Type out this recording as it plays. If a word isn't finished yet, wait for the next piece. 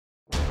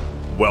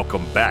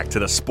Welcome back to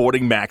the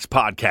Sporting Max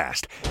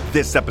podcast.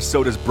 This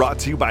episode is brought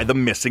to you by The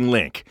Missing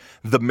Link.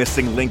 The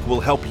Missing Link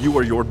will help you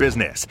or your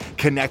business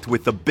connect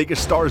with the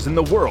biggest stars in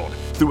the world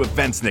through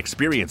events and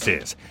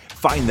experiences.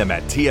 Find them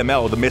at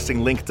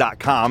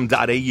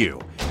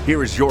tmlthemissinglink.com.au.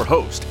 Here is your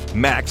host,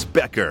 Max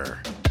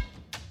Becker.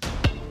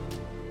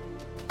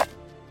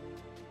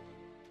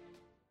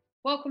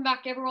 Welcome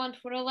back, everyone, to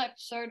another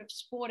episode of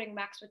Sporting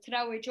Max. But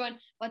today we're joined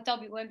by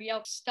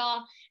WNBL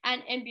star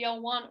and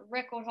NBL 1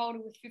 record holder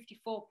with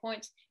 54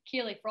 points,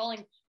 Keely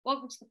Froling.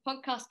 Welcome to the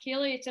podcast,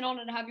 Keely. It's an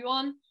honour to have you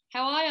on.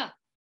 How are you?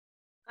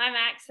 Hi,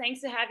 Max. Thanks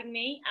for having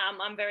me.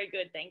 I'm very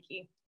good, thank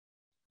you.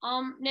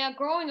 Now,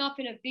 growing up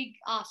in a big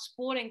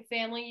sporting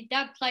family, your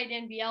dad played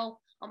NBL,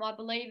 I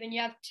believe, and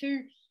you have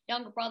two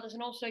younger brothers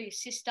and also your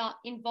sister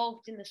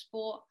involved in the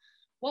sport.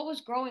 What was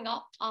growing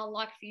up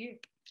like for you?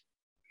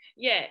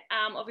 Yeah,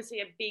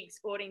 obviously a big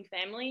sporting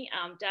family.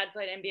 Dad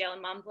played NBL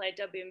and Mum played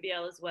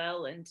WNBL as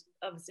well, and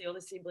obviously all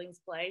the siblings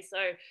play. So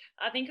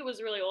I think it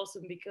was really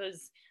awesome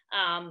because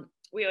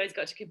we always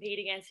got to compete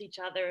against each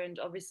other, and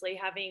obviously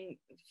having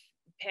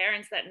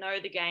parents that know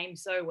the game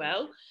so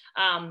well,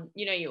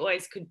 you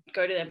always could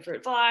go to them for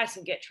advice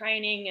and get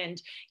training.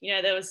 And,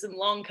 there was some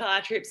long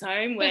car trips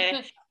home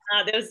where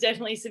there was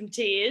definitely some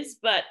tears,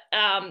 but,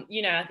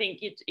 I think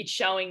it's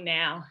showing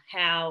now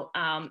how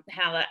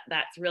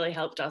that's really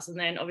helped us. And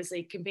then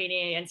obviously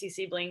competing against your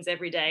siblings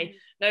every day,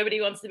 nobody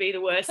wants to be the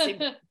worst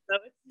sibling, so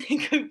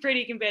it's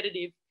pretty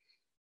competitive.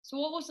 So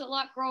what was it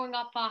like growing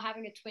up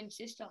having a twin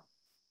sister?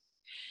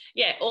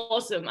 Yeah,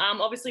 awesome.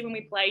 Obviously when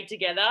we played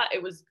together,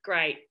 it was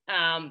great.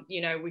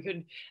 We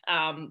could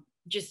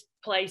just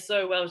play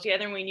so well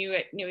together, and we knew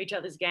each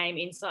other's game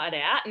inside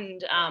out,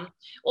 and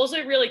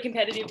also really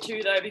competitive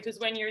too, though, because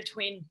when you're a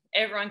twin,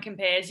 everyone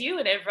compares you,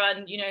 and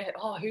everyone,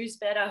 who's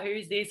better,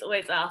 who's this,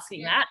 always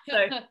asking that.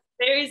 So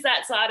there is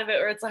that side of it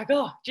where it's like,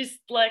 just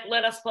like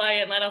let us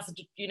play and let us,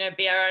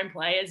 be our own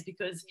players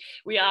because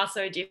we are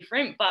so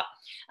different. But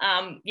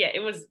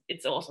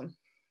it's awesome.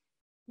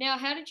 Now,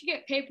 how did you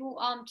get people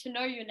to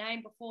know your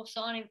name before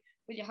signing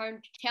with your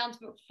home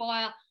Townsville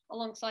Fire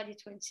alongside your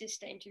twin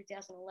sister in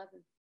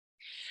 2011?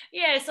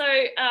 Yeah, so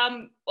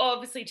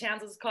obviously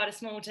Townsville is quite a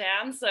small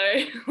town, so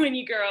when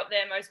you grow up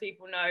there, most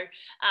people know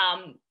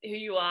who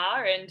you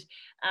are. And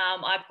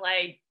I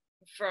played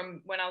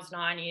from when I was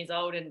 9 years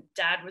old, and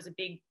Dad was a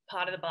big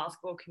part of the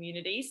basketball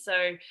community.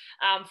 So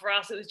for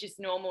us, it was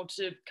just normal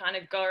to kind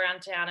of go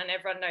around town, and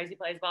everyone knows he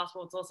plays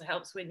basketball. It also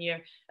helps when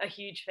you're a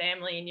huge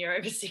family and you're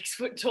over 6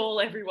 foot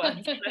tall,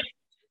 everyone. So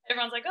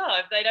everyone's like,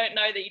 if they don't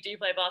know that you do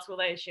play basketball,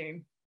 they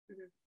assume.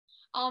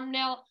 Mm-hmm.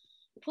 Now,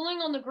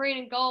 pulling on the green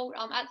and gold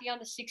at the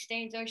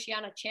Under-16s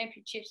Oceania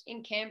Championships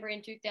in Canberra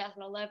in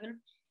 2011,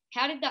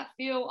 how did that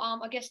feel,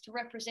 to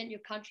represent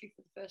your country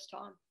for the first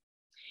time?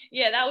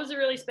 Yeah, that was a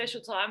really special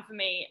time for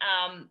me.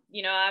 I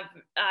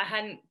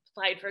hadn't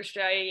played for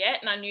Australia yet,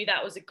 and I knew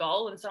that was a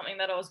goal and something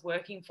that I was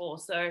working for.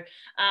 So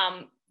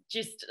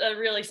just a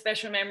really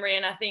special memory,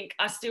 and I think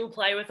I still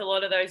play with a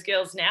lot of those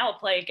girls now. I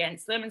play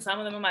against them, and some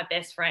of them are my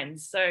best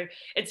friends. So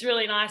it's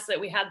really nice that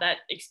we had that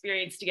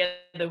experience together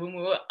when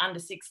we were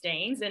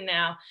under-16s, and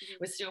now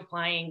we're still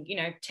playing,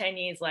 10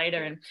 years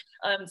later, and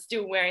I'm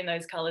still wearing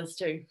those colours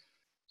too.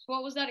 So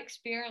what was that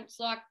experience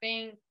like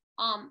being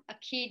a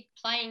kid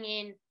playing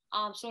in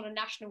sort of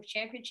national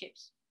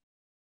championships?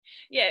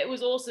 Yeah, it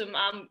was awesome.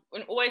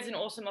 Always an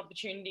awesome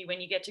opportunity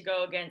when you get to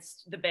go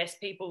against the best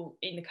people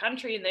in the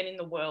country and then in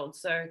the world.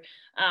 So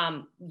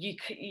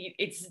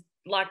it's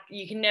like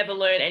you can never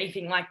learn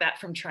anything like that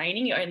from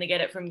training. You only get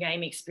it from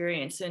game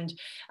experience. And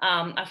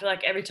I feel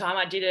like every time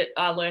I did it,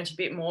 I learned a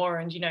bit more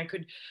and,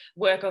 could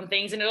work on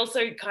things. And it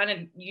also kind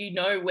of,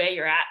 where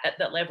you're at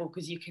that level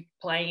because you keep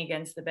playing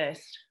against the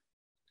best.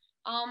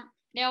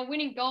 Now,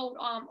 winning gold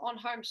on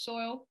home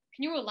soil,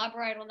 can you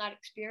elaborate on that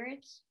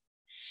experience?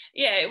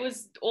 Yeah, it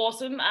was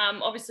awesome.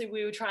 Obviously,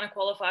 we were trying to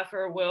qualify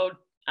for a world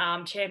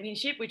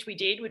championship, which we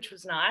did, which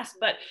was nice.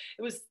 But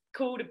it was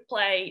cool to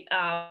play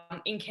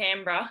in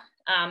Canberra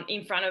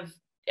in front of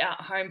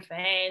home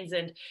fans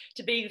and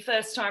to be the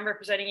first time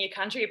representing your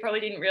country. You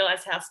probably didn't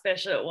realise how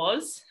special it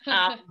was.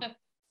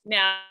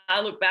 Now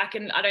I look back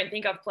and I don't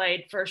think I've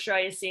played for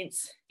Australia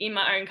since in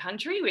my own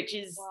country, which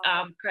is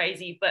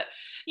crazy. But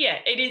yeah,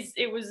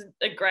 it was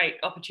a great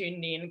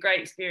opportunity and a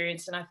great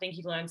experience, and I think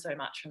you've learned so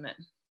much from it.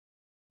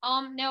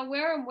 Now,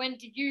 where and when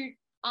did you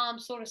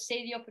sort of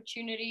see the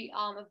opportunity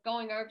of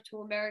going over to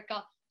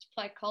America to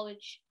play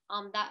college?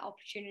 That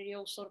opportunity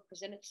all sort of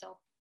present itself.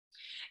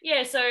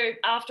 Yeah, so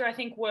after I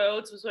think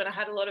Worlds was when I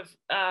had a lot of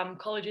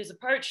colleges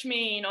approach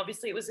me, and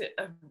obviously it was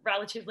a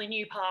relatively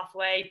new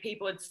pathway.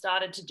 People had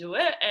started to do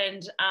it,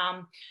 and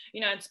I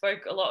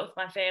spoke a lot with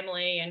my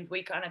family, and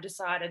we kind of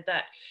decided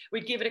that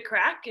we'd give it a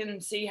crack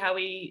and see how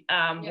we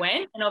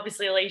went. And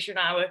obviously Alicia and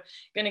I were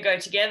going to go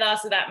together,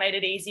 so that made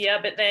it easier.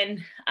 But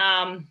then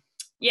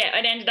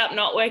it ended up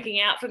not working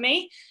out for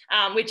me,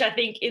 which I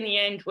think in the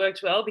end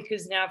worked well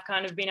because now I've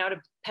kind of been able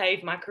to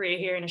pave my career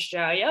here in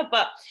Australia.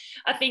 But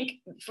I think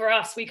for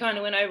us, we kind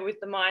of went over with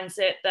the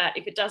mindset that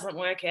if it doesn't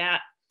work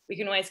out, we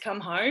can always come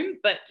home.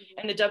 But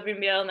and the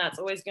WNBL, and that's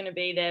always going to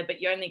be there,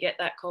 but you only get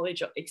that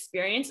college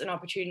experience and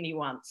opportunity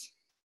once.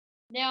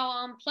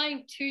 Now,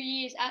 playing 2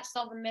 years at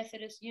Southern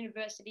Methodist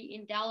University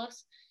in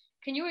Dallas,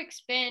 can you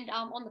expand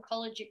on the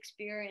college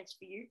experience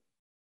for you?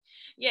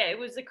 Yeah, it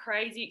was a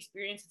crazy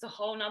experience. It's a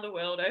whole nother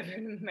world over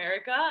in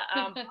America,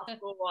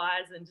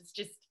 basketball-wise, and it's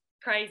just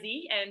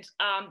crazy. And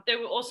there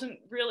were also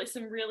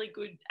some really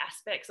good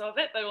aspects of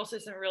it, but also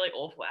some really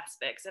awful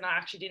aspects. And I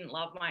actually didn't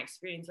love my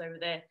experience over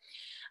there.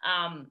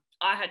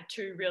 I had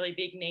 2 really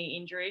big knee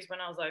injuries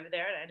when I was over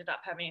there, and I ended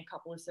up having a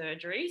couple of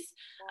surgeries,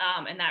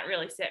 and that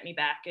really set me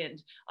back.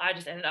 And I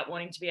just ended up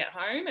wanting to be at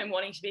home and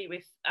wanting to be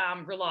with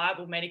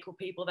reliable medical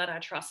people that I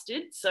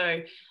trusted.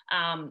 So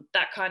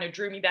that kind of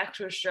drew me back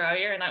to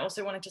Australia, and I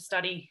also wanted to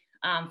study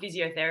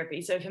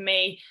physiotherapy. So for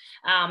me,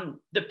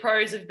 the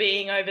pros of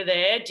being over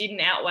there didn't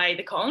outweigh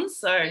the cons,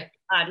 so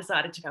I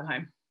decided to come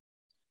home.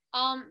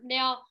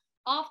 Now,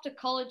 after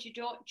college, you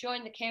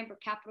joined the Canberra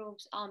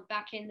Capitals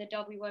back in the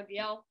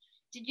WNBL.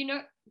 Did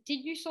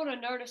you sort of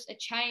notice a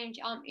change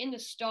in the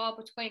style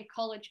between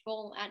college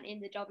ball and in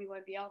the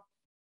WNBL?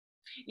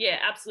 Yeah,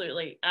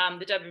 absolutely.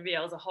 The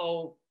WNBL is a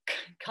whole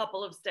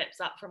couple of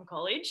steps up from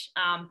college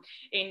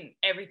in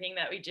everything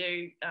that we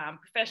do,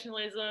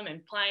 professionalism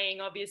and playing,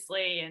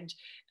 obviously. And,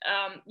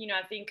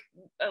 I think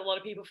a lot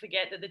of people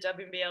forget that the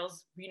WNBL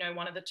is,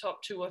 one of the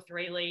top 2 or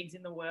 3 leagues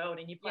in the world,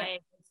 and you're playing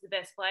against the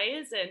best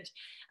players.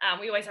 And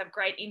we always have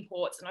great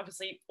imports and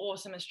obviously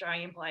awesome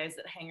Australian players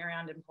that hang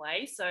around and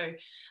play. So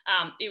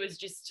it was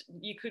just,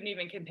 you couldn't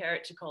even compare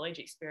it to college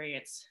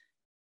experience.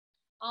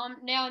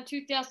 Now in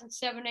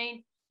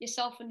 2017,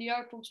 yourself and the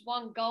Opals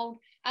won gold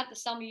at the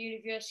Summer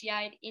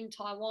Universiade in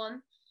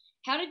Taiwan.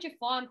 How did you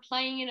find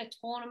playing in a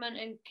tournament,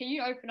 and can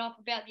you open up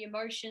about the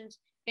emotions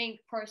being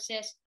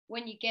processed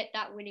when you get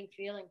that winning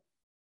feeling?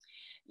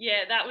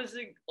 Yeah, that was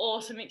an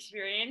awesome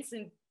experience,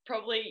 and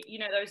probably,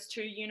 those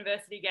 2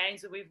 university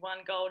games that we've won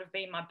gold have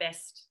been my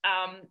best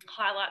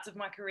highlights of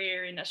my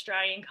career in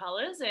Australian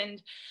colours.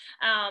 And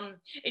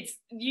it's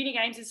uni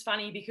games is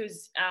funny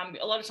because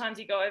a lot of times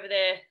you go over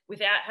there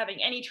without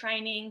having any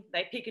training.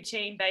 They pick a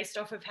team based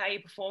off of how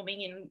you're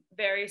performing in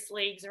various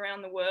leagues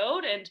around the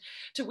world. And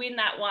to win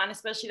that one,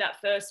 especially that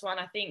first one,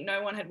 I think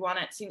no one had won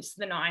it since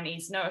the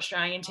 90s. No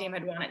Australian team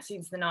had won it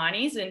since the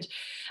 90s. And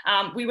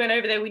we went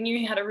over there, we knew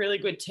we had a really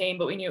good team,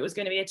 but we knew it was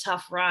going to be a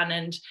tough run.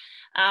 And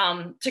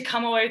to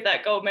come away with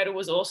that gold medal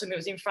was awesome. It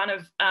was in front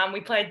of, we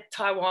played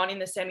Taiwan in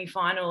the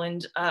semi-final,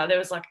 and there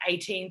was like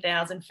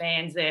 18,000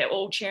 fans there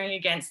all cheering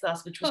against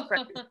us, which was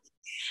crazy.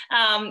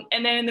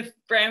 And then in the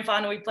grand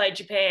final, we played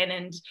Japan,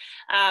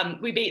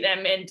 and we beat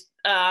them, and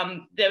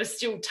there was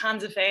still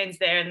tons of fans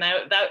there, and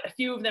a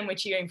few of them were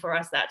cheering for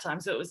us that time,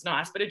 so it was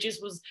nice. But it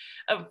just was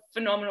a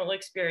phenomenal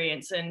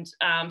experience, and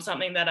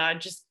something that I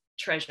just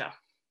treasure.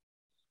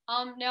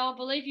 Now, I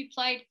believe you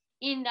played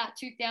in that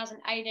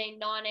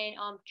 2018-19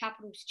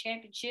 Capitals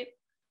Championship.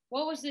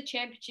 What was the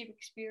championship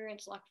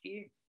experience like for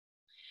you?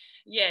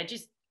 Yeah,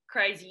 just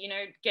crazy,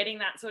 getting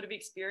that sort of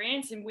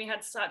experience. And we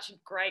had such a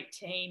great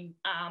team,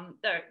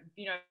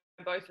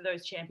 both of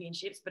those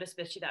championships, but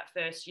especially that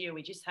first year,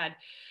 we just had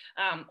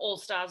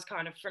all-stars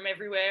kind of from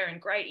everywhere and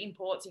great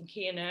imports in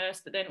Kia Nurse,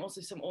 but then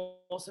also some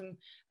awesome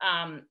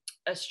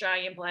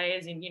Australian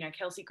players in,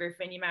 Kelsey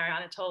Griffin, your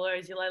Mariana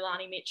Tolos, your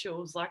Leilani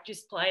Mitchells, like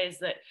just players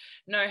that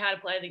know how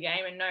to play the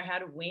game and know how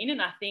to win.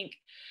 And I think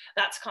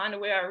that's kind of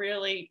where I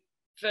really,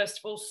 first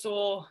of all,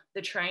 saw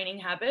the training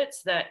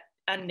habits that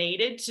are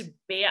needed to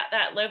be at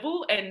that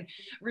level, and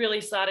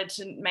really started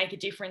to make a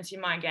difference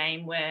in my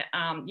game where,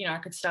 I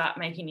could start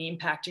making the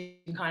impact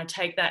and kind of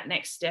take that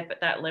next step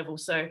at that level.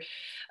 So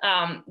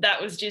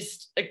that was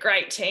just a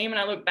great team. And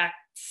I look back,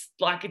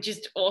 like, it's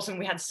just awesome.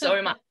 We had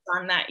so much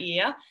fun that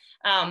year.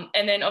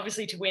 And then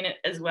obviously to win it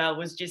as well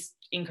was just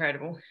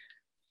incredible.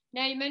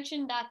 Now, you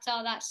mentioned that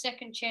that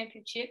second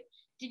championship.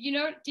 Did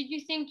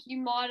you think you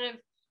might have,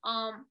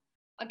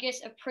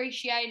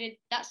 appreciated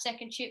that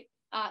second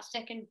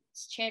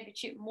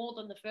championship more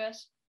than the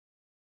first?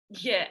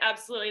 Yeah,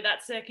 absolutely.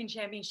 That second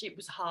championship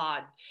was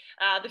hard.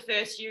 The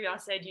first year I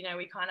said,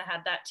 we kind of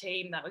had that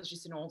team that was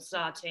just an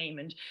all-star team,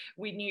 and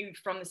we knew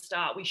from the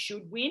start we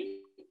should win.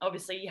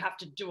 Obviously, you have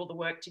to do all the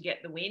work to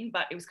get the win,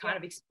 but it was kind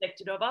of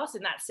expected of us.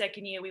 And that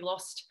second year, we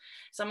lost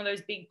some of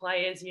those big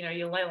players, your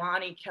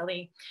Leilani,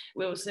 Kelly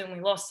Wilson,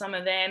 we lost some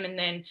of them. And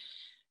then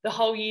the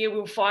whole year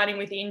we were fighting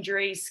with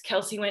injuries.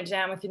 Kelsey went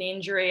down with an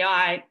injury.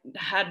 I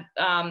had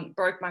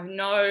broke my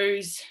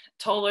nose.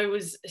 Tolu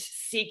was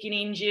sick and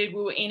injured.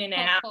 We were in and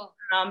out.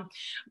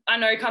 I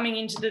know coming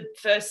into the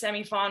first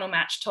semi-final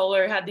match,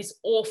 Tolu had this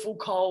awful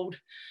cold,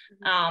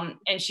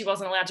 and she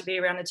wasn't allowed to be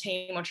around the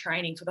team or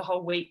training for the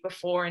whole week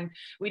before, and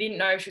we didn't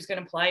know if she was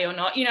going to play or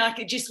not.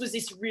 It just was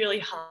this really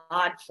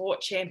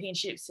hard-fought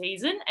championship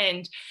season,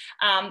 and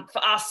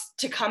for us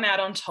to come out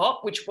on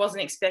top, which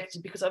wasn't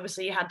expected, because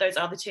obviously you had those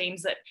other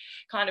teams that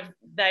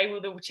they were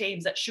the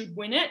teams that should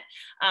win it,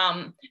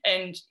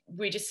 and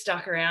we just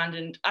stuck around,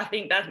 and I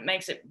think that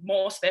makes it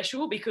more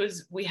special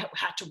because we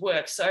had to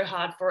work so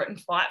hard for it and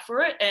fight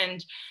for it.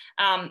 And,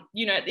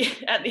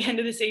 at the end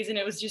of the season,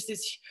 it was just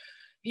this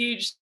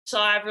huge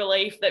sigh of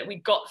relief that we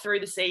got through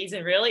the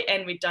season, really,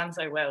 and we'd done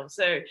so well.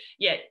 So,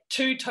 yeah,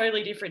 2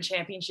 totally different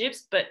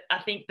championships, but I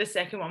think the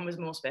second one was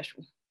more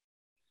special.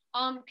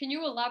 Can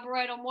you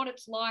elaborate on what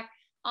it's like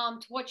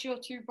to watch your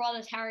 2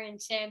 brothers, Harry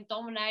and Sam,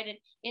 dominated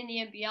in the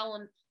NBL,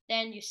 and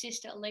then your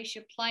sister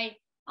Alicia play,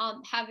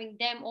 having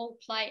them all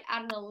play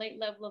at an elite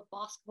level of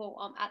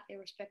basketball at their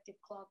respective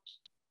clubs?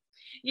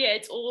 Yeah,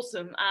 it's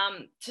awesome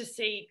to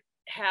see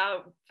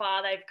how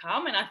far they've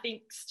come, and I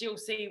think still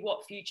see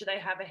what future they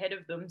have ahead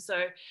of them.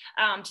 So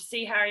to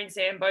see Harry and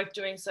Sam both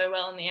doing so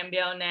well in the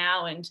NBL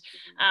now, and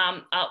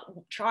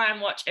I'll try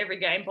and watch every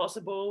game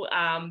possible.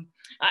 I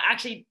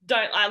actually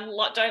don't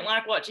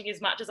like watching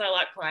as much as I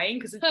like playing,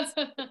 because it's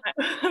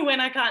when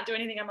I can't do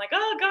anything, I'm like,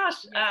 oh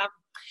gosh.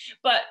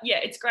 But yeah,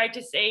 it's great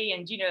to see,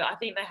 and I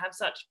think they have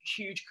such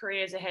huge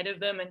careers ahead of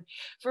them. And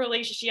for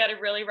Alicia, she had a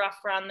really rough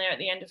run there at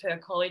the end of her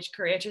college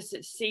career. Just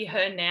to see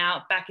her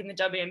now back in the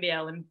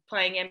WNBL and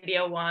playing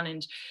NBL 1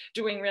 and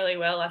doing really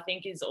well, I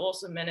think is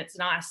awesome. And it's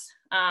nice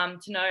to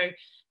know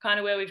kind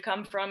of where we've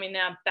come from in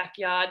our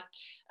backyard,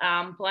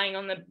 playing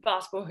on the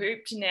basketball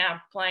hoop, to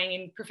now playing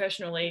in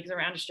professional leagues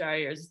around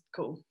Australia is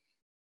cool.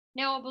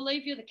 Now, I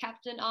believe you're the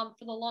captain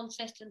for the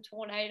Launceston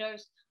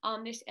Tornadoes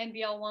this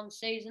NBL 1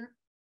 season.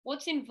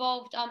 What's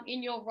involved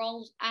in your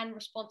roles and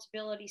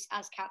responsibilities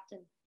as captain?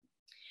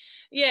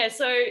 Yeah,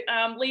 so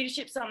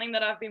leadership's something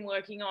that I've been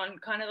working on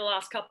kind of the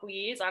last couple of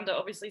years, under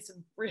obviously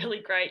some really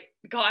great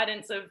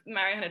guidance of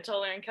Mariana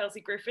Toller and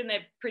Kelsey Griffin. They're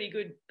pretty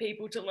good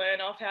people to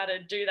learn off how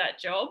to do that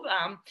job.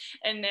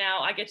 And now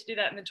I get to do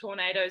that in the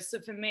Tornadoes.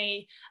 So for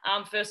me,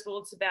 first of all,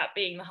 it's about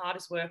being the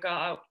hardest worker.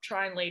 I'll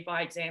try and lead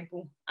by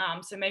example.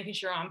 So making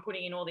sure I'm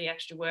putting in all the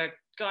extra work,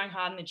 going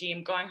hard in the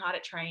gym, going hard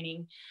at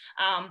training.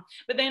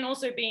 But then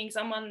also being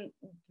someone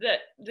that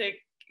the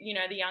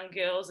young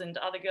girls and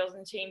other girls in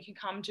the team can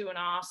come to and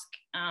ask.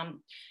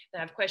 They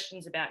have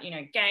questions about,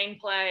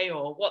 gameplay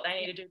or what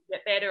they need to do to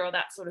get better, or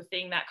that sort of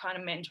thing, that kind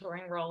of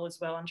mentoring role as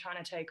well I'm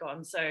trying to take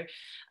on. So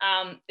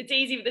it's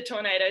easy with the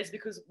Tornadoes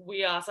because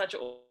we are such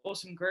an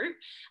awesome group,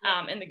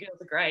 and the girls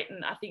are great,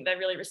 and I think they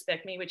really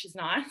respect me, which is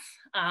nice.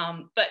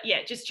 But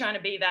yeah, just trying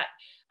to be that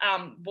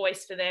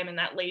voice for them and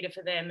that leader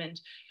for them,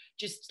 and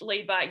just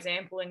lead by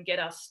example and get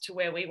us to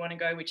where we want to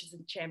go, which is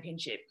the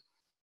championship.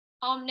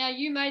 Now,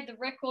 you made the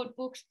record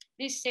books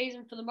this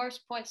season for the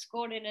most points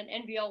scored in an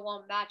NBL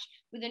 1 match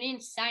with an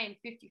insane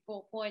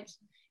 54 points.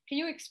 Can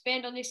you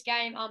expand on this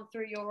game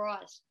through your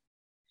eyes?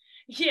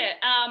 Yeah,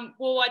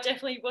 well, I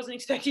definitely wasn't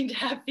expecting to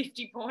have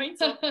 50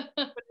 points or whatever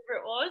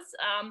it was.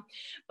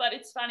 But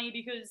it's funny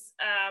because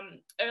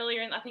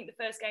earlier in, I think,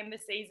 the first game of the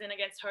season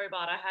against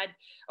Hobart, I had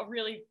a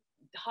really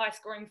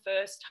high-scoring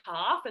first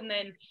half, and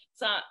then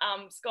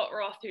Scott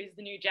Roth, who's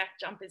the new Jack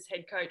Jumpers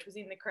head coach, was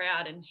in the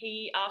crowd, and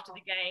he, after the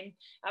game,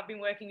 I've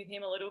been working with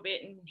him a little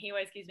bit, and he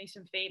always gives me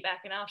some feedback,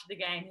 and after the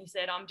game he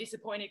said, I'm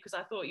disappointed because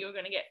I thought you were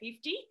going to get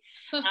 50.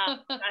 I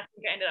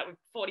think I ended up with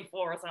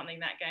 44 or something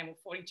that game, or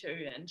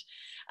 42, and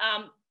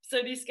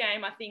so this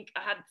game, I think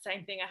I had the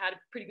same thing. I had a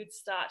pretty good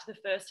start to the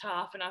first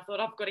half, and I thought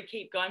I've got to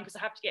keep going because I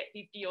have to get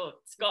 50 or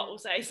Scott will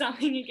say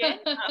something again.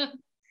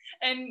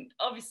 And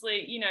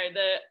obviously,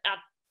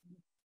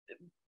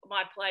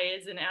 my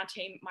players and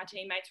my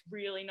teammates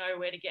really know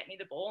where to get me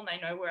the ball, and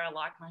they know where I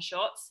like my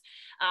shots.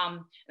 And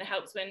it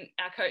helps when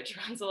our coach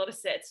runs a lot of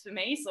sets for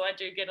me, so I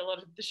do get a lot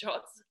of the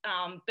shots.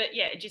 But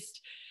yeah, it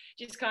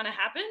just kind of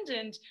happened,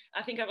 and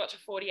I think I got to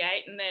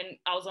 48, and then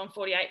I was on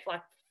 48 for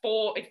like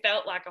it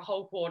felt like a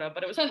whole quarter,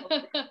 but it was 4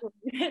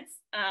 minutes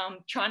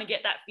trying to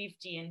get that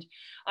 50, and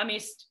I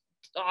missed,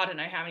 I don't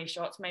know how many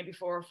shots, maybe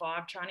 4 or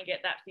 5, trying to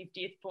get that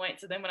 50th point.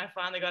 So then when I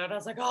finally got it, I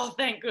was like, oh,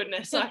 thank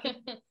goodness, I can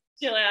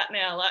chill out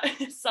now,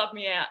 like sub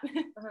me out.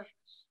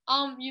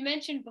 You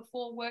mentioned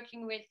before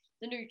working with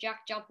the new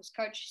Jack Jumpers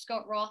coach,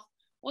 Scott Roth.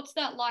 What's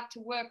that like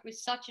to work with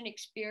such an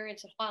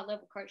experienced and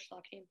high-level coach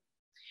like him?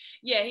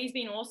 Yeah, he's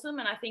been awesome,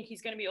 and I think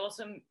he's going to be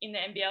awesome in the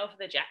NBL for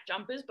the Jack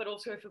Jumpers, but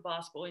also for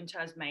basketball in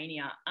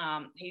Tasmania.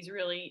 He's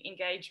really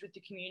engaged with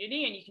the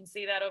community, and you can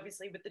see that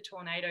obviously with the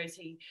Tornadoes.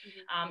 He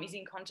is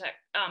in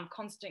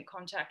constant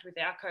contact with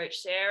our coach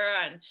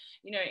Sarah, and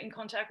in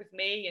contact with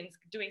me, and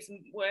doing some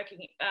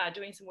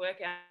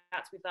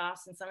workouts with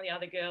us and some of the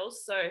other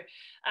girls. So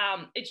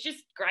it's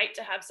just great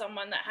to have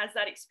someone that has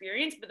that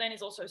experience, but then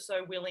is also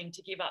so willing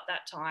to give up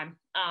that time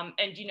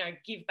and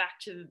give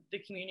back to the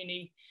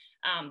community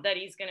that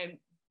he's going to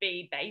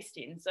be based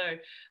in. So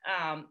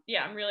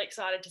yeah, I'm really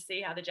excited to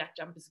see how the Jack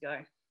Jumpers go.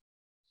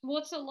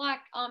 What's it like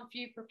for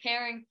you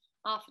preparing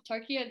for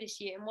Tokyo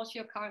this year, and what's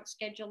your current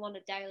schedule on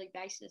a daily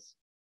basis?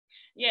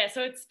 Yeah,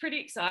 so it's pretty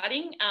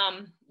exciting.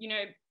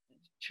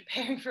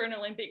 Preparing for an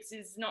Olympics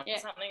is not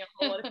something a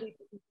whole lot of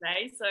people can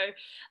say. So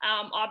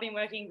I've been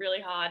working really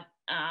hard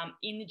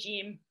in the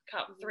gym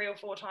 3 or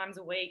 4 times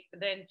a week, but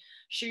then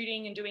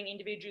shooting and doing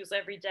individuals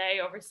every day,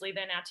 obviously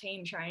then our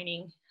team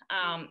training.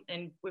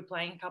 and we're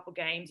playing a couple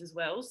games as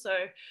well. So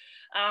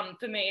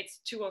for me, it's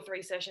 2 or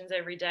 3 sessions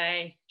every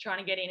day, trying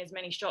to get in as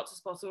many shots as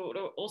possible,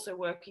 also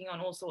working on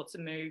all sorts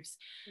of moves.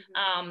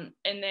 And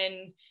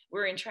then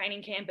we're in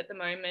training camp at the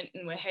moment,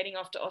 and we're heading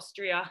off to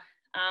Austria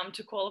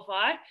to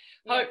qualify.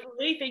 Yeah.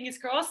 Hopefully, fingers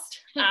crossed,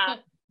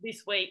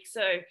 this week.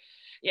 So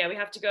yeah, we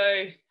have to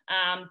go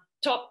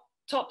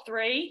top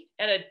 3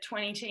 at a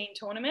 20-team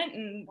tournament,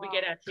 and we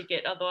get our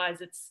ticket. Otherwise,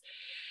 it's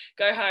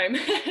go home.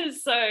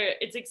 So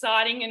it's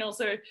exciting and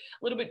also a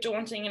little bit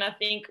daunting. And I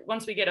think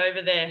once we get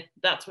over there,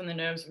 that's when the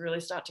nerves really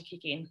start to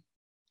kick in.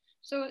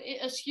 So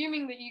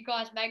assuming that you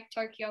guys make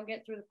Tokyo and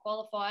get through the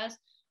qualifiers,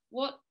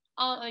 what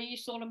are you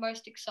sort of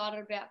most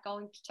excited about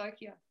going to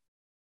Tokyo?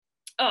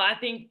 Oh, I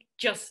think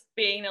just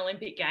being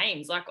Olympic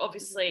Games. Like,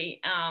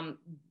 obviously,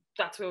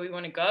 that's where we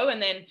want to go.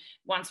 And then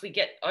once we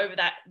get over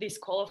this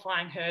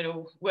qualifying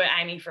hurdle, we're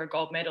aiming for a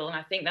gold medal. And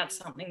I think that's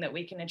something that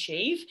we can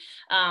achieve.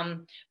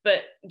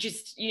 But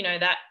just,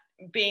 that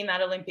being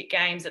that Olympic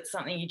Games, it's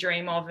something you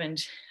dream of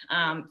and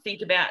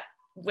think about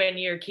when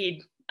you're a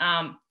kid,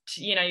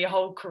 your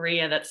whole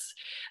career. That's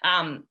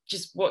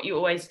just what you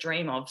always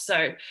dream of.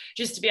 So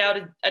just to be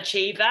able to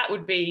achieve that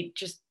would be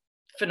just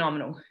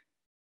phenomenal.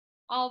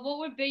 What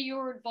would be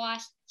your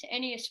advice to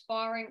any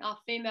aspiring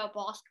female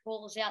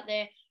basketballers out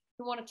there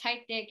who want to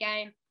take their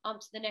game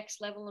to the next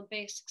level and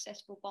be a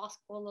successful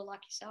basketballer like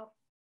yourself?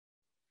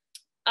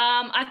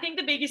 I think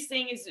the biggest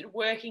thing is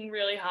working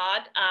really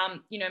hard,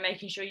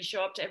 making sure you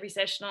show up to every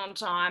session on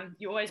time.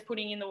 You're always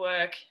putting in the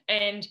work.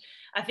 And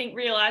I think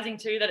realising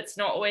too that it's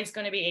not always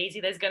going to be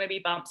easy. There's going to be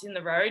bumps in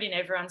the road in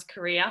everyone's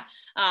career.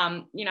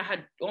 I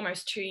had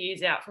almost 2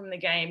 years out from the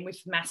game with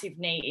massive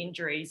knee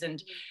injuries,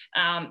 and,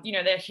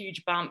 they're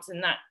huge bumps,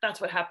 and that's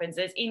what happens.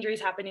 There's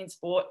injuries happen in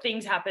sport,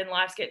 things happen,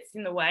 life gets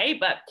in the way,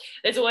 but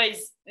there's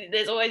always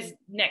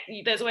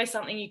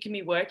something you can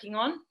be working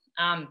on.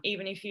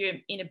 Even if you're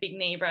in a big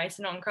knee brace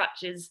and on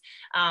crutches,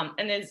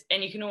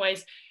 and you can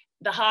always,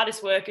 the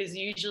hardest workers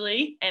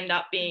usually end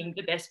up being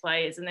the best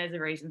players, and there's a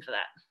reason for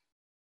that.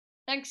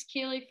 Thanks,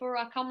 Keely, for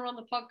coming on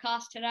the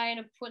podcast today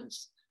and putting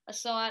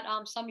aside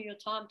some of your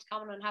time to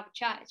come on and have a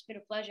chat. It's been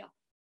a pleasure.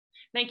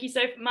 Thank you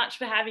so much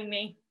for having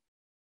me.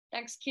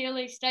 Thanks,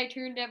 Keely. Stay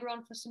tuned,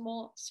 everyone, for some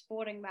more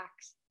Sporting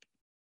Max.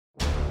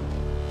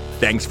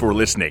 Thanks for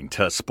listening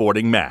to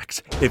Sporting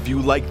Max. If you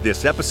like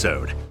this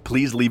episode,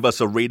 please leave us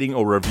a rating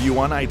or review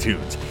on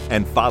iTunes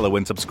and follow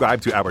and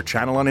subscribe to our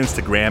channel on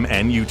Instagram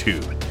and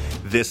YouTube.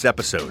 This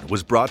episode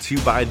was brought to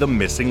you by The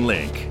Missing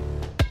Link.